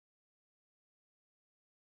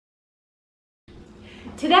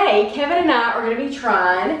Today, Kevin and I are going to be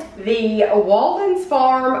trying the Walden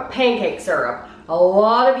Farms Pancake Syrup. A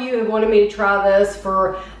lot of you have wanted me to try this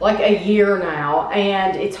for like a year now,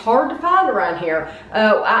 and it's hard to find around here.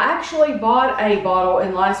 I actually bought a bottle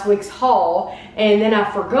in last week's haul, and then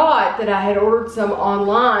I forgot that I had ordered some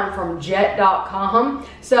online from jet.com.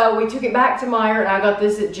 So we took it back to Meijer, and I got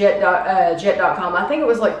this at jet.com. I think it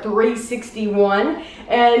was like $3.61,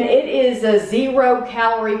 and it is a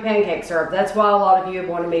 0-calorie pancake syrup. That's why a lot of you have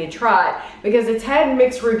wanted me to try it, because it's had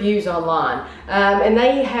mixed reviews online. And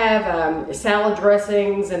they have salad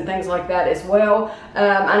dressings and things like that as well.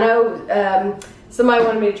 I know somebody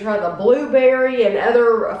wanted me to try the blueberry and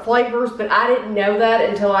other flavors, but I didn't know that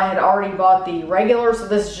until I had already bought the regular. So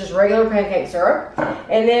this is just regular pancake syrup.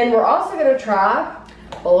 And then we're also going to try,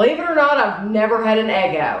 believe it or not, I've never had an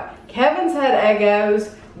Eggo. Kevin's had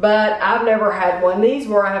Eggos, but I've never had one. These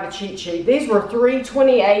were, I have a cheat sheet. These were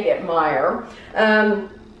 $3.28 at Meijer.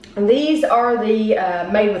 And these are the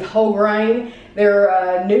made with whole grain. They're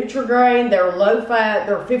Nutri-Grain, they're low fat,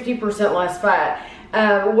 they're 50% less fat.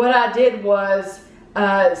 What I did was,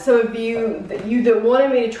 some of you that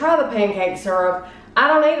wanted me to try the pancake syrup, I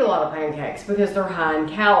don't eat a lot of pancakes because they're high in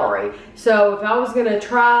calorie. So if I was going to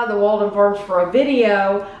try the Walden Farms for a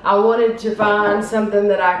video, I wanted to find something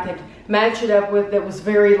that I could match it up with that was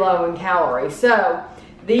very low in calorie. So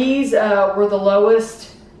these were the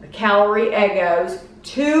lowest calorie Eggos.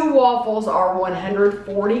 2 waffles are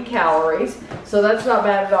 140 calories, so that's not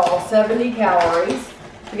bad at all. 70 calories,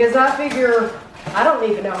 because I figure, I don't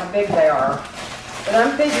even know how big they are, but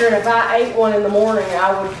I'm figuring if I ate one in the morning,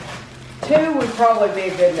 2 would probably be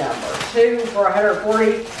a good number. 2 for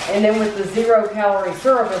 140, and then with the 0-calorie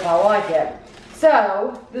syrup if I like it.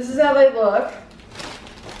 So this is how they look.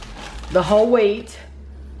 The whole wheat.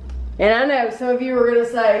 And I know some of you are going to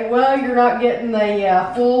say, well, you're not getting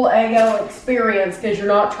the full Eggo experience because you're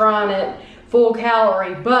not trying it full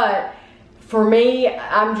calorie. But for me,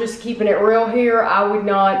 I'm just keeping it real here. I would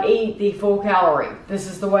not eat the full calorie. This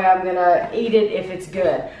is the way I'm going to eat it if it's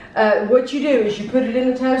good. What you do is you put it in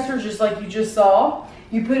the toaster just like you just saw.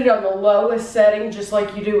 You put it on the lowest setting just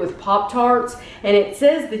like you do with Pop-Tarts. And it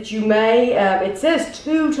says that you may, it says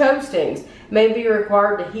 2 toastings may be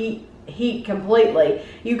required to heat completely.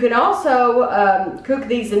 You can also cook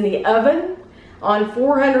these in the oven on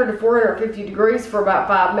 400 to 450 degrees for about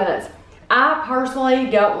 5 minutes. I personally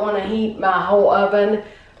don't want to heat my whole oven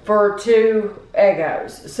for 2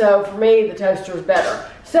 Eggos. So for me, the toaster is better.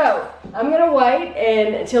 So I'm going to wait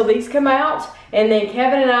until these come out, and then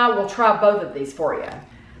Kevin and I will try both of these for you.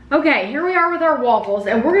 Okay, here we are with our waffles,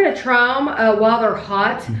 and we're going to try them while they're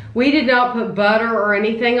hot. We did not put butter or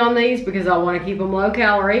anything on these because I want to keep them low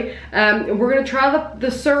calorie. We're going to try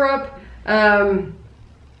the syrup. I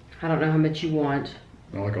don't know how much you want.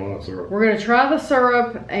 I like all that syrup. We're going to try the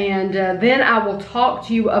syrup, and then I will talk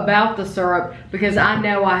to you about the syrup because I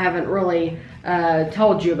know I haven't really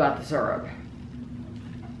told you about the syrup.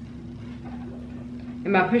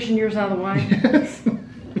 Am I pushing yours out of the way? Yes.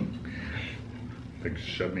 They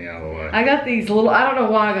shut me out of the way. I got these little, I don't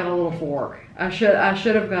know why I got a little fork. I should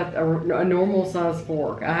have got a normal size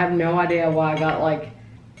fork. I have no idea why I got like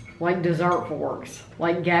dessert forks,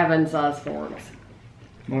 like Gavin size forks.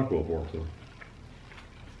 I like little forks though.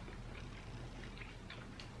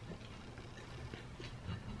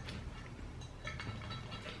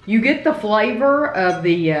 You get the flavor of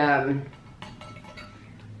the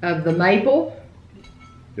maple.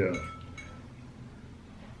 Yeah.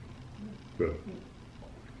 Good.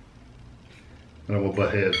 I will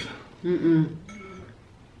butt heads.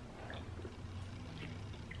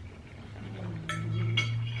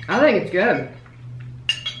 I think it's good.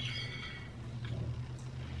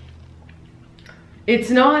 It's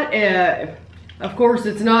not, of course,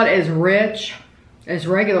 it's not as rich as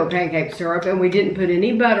regular pancake syrup, and we didn't put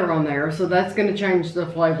any butter on there, so that's going to change the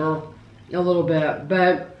flavor a little bit.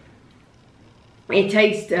 But it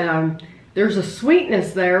tastes, there's a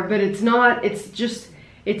sweetness there, but it's not,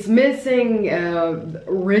 it's missing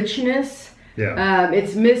richness. Yeah.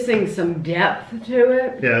 It's missing some depth to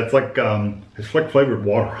it. Yeah, it's like flavored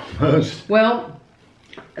water almost. Well,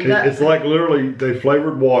 it's like literally they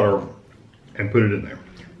flavored water and put it in there.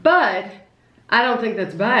 But I don't think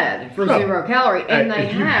that's bad for 0 calorie. And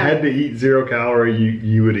if you had to eat 0 calorie,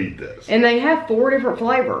 you would eat this. And they have 4 different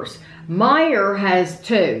flavors. Meijer has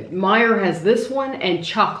 2. Meijer has this one and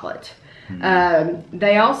chocolate.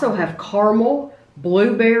 They also have caramel,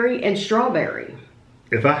 blueberry, and strawberry.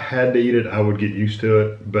 If I had to eat it, I would get used to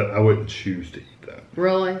it, but I wouldn't choose to eat that.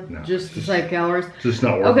 Really? No, just to save calories? Just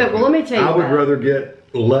not worth it. Okay, well, let me tell you I would rather get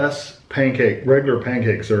less regular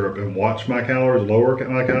pancake syrup and watch my calories, lower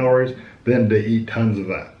my calories, than to eat tons of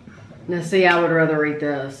that. Now see, I would rather eat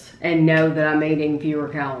this and know that I'm eating fewer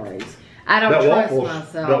calories. I don't trust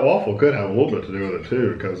myself. That waffle could have a little bit to do with it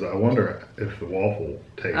too, because I wonder if the waffle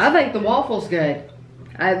tastes. I think the waffle's good.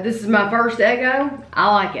 This is my first Eggo.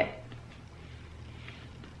 I like it.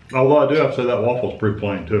 Although I do have to say that waffle's pretty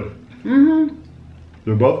plain too. Mm-hmm.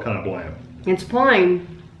 They're both kind of bland. It's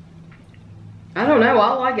plain. I don't know.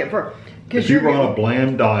 I like it if you're on a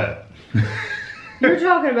bland diet. You're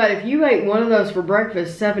talking about if you ate one of those for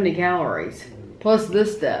breakfast, 70 calories plus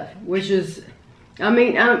this stuff, which is, I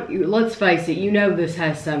mean, let's face it. You know this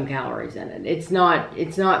has some calories in it. It's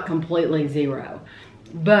not completely zero,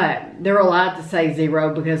 but they're allowed to say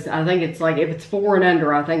zero because I think it's like if it's 4 and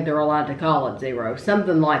under, I think they're allowed to call it zero,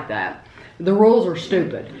 something like that. The rules are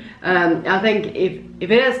stupid. I think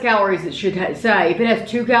if it has calories, it should say, if it has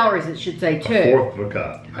 2 calories, it should say 2. A fourth of a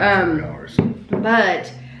cup has calories.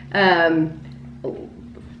 But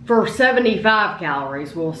for 75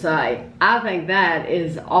 calories, we'll say, I think that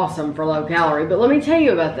is awesome for low calorie. But let me tell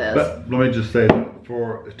you about this. But let me just say that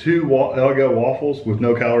for 2 Eggo waffles with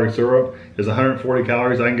no calorie syrup is 140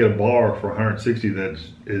 calories. I can get a bar for 160 that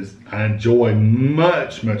is, I enjoy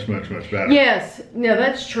much better. Yes, no,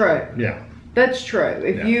 that's true. Yeah. That's true.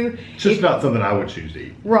 It's just not something I would choose to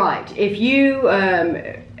eat. Right. If you,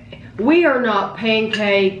 we are not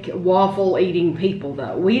pancake, waffle eating people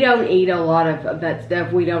though. We don't eat a lot of that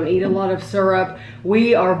stuff. We don't eat a lot of syrup.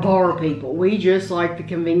 We are bar people. We just like the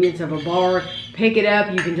convenience of a bar. Pick it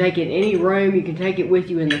up. You can take it in any room. You can take it with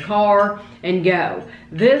you in the car and go.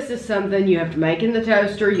 This is something you have to make in the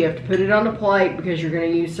toaster. You have to put it on a plate because you're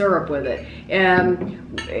going to use syrup with it.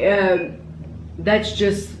 That's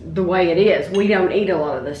just the way it is. We don't eat a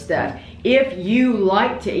lot of this stuff. If you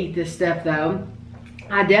like to eat this stuff though,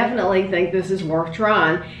 I definitely think this is worth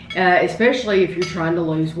trying, especially if you're trying to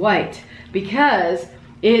lose weight, because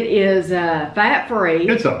it is fat-free.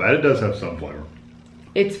 It's not bad. It does have some flavor.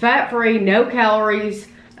 It's fat-free, no calories,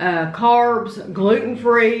 carbs,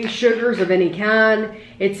 gluten-free, sugars of any kind.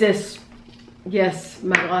 It says, yes,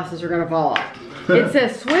 my glasses are going to fall off. It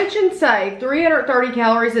says switch and save 330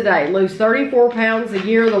 calories a day. Lose 34 pounds a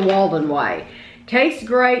year the Walden way. Tastes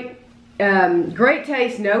great. Great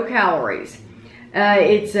taste, no calories.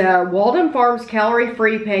 It's Walden Farms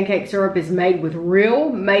calorie-free pancake syrup is made with real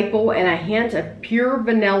maple and a hint of pure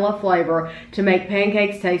vanilla flavor to make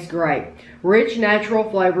pancakes taste great. Rich natural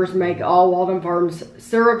flavors make all Walden Farms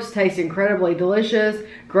syrups taste incredibly delicious.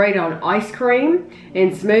 Great on ice cream, in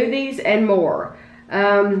smoothies, and more.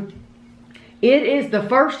 It is, the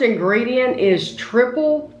first ingredient is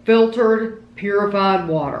triple filtered purified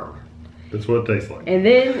water. That's what it tastes like. And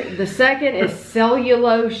then the second is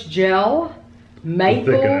cellulose gel,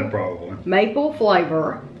 maple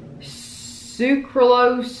flavor,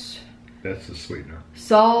 sucralose. That's the sweetener.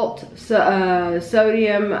 Salt,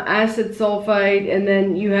 sodium, acid sulfate, and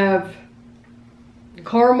then you have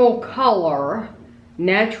caramel color,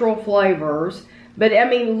 natural flavors. But I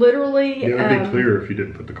mean, literally. It would be clear if you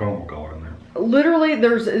didn't put the caramel color in there. Literally,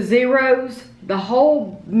 there's zeros. The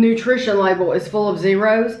whole nutrition label is full of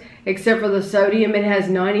zeros, except for the sodium. It has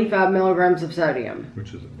 95 milligrams of sodium.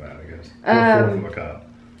 Which isn't bad, I guess. For a fourth of a cup.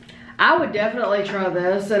 I would definitely try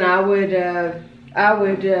this, and I would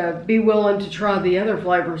be willing to try the other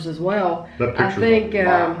flavors as well. That picture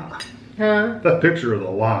That picture is a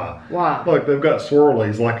lie. Why? Look, they've got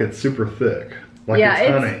swirlies like it's super thick. Like it's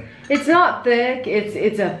honey. It's not thick.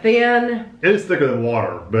 It's a thin. It is thicker than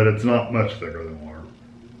water, but it's not much thicker than water.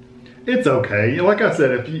 It's okay. Like I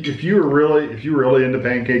said, if you're really into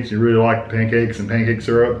pancakes, you really like pancakes and pancake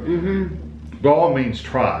syrup, by all means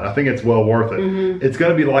try it. I think it's well worth it. It's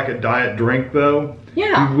going to be like a diet drink though.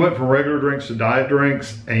 Yeah. You went from regular drinks to diet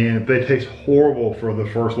drinks, and they taste horrible for the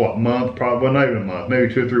first month, probably not even a month,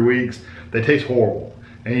 maybe 2 or 3 weeks. They taste horrible.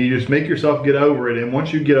 And you just make yourself get over it. And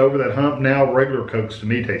once you get over that hump, now regular Cokes to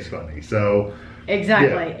me taste funny. So exactly.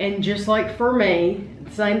 Yeah. And just like for me,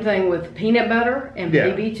 same thing with peanut butter and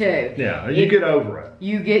PB2. Yeah, you get over it.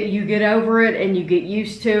 You get over it and you get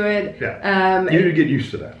used to it. Yeah. You need to get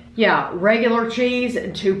used to that. Yeah, regular cheese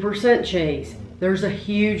and 2% cheese. There's a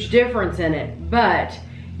huge difference in it, but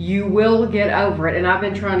you will get over it. And I've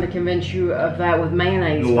been trying to convince you of that with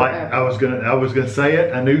mayonnaise. Like I was gonna say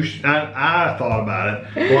it. I thought about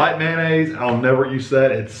it. Light mayonnaise, I'll never use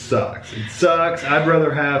that. It sucks. It sucks. I'd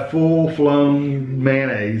rather have full-flown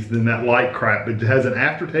mayonnaise than that light crap. It has an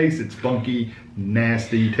aftertaste. It's funky,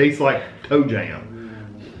 nasty. Tastes like toe jam.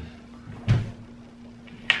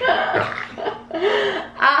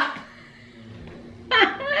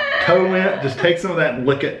 total it. Just take some of that and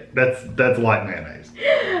lick it. That's light mayonnaise.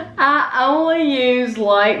 I only use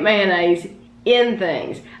light mayonnaise in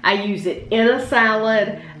things. I use it in a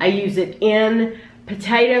salad. I use it in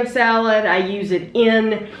potato salad. I use it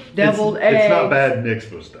in deviled eggs. It's not bad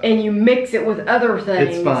mixed with stuff. And you mix it with other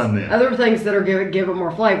things. It's fine then. Other things that are give it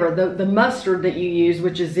more flavor. The mustard that you use,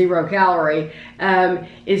 which is 0 calorie,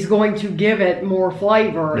 is going to give it more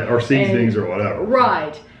flavor. Yeah, or seasonings or whatever.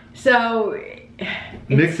 Right. So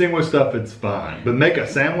mixing with stuff, it's fine. But make a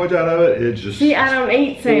sandwich out of it, it's just. See, I don't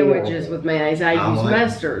eat sandwiches with mayonnaise. I use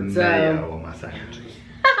mustard. So mayo on my sandwiches.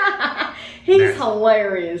 He's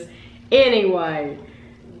hilarious. Anyway,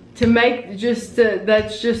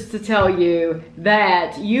 that's just to tell you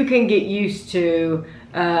that you can get used to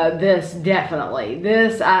this, definitely.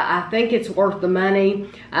 This, I think it's worth the money.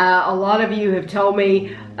 A lot of you have told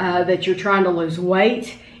me that you're trying to lose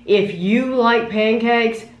weight. If you like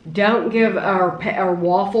pancakes, don't give our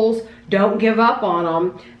waffles, don't give up on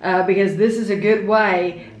them, because this is a good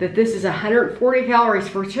way that this is 140 calories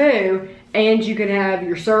for 2, and you can have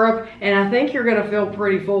your syrup, and I think you're gonna feel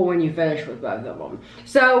pretty full when you finish with both of them.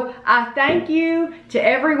 So I thank you to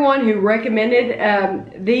everyone who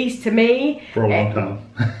recommended these to me. For a long time.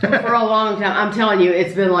 For a long time. I'm telling you,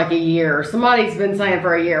 it's been like a year. Somebody's been saying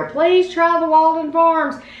for a year, please try the Walden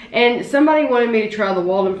Farms. And somebody wanted me to try the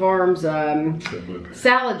Walden Farms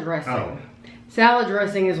salad dressing. Oh. Salad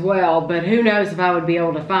dressing as well, but who knows if I would be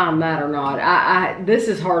able to find that or not. This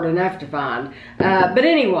is hard enough to find. But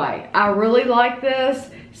anyway, I really like this.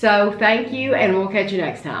 So thank you, and we'll catch you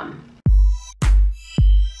next time.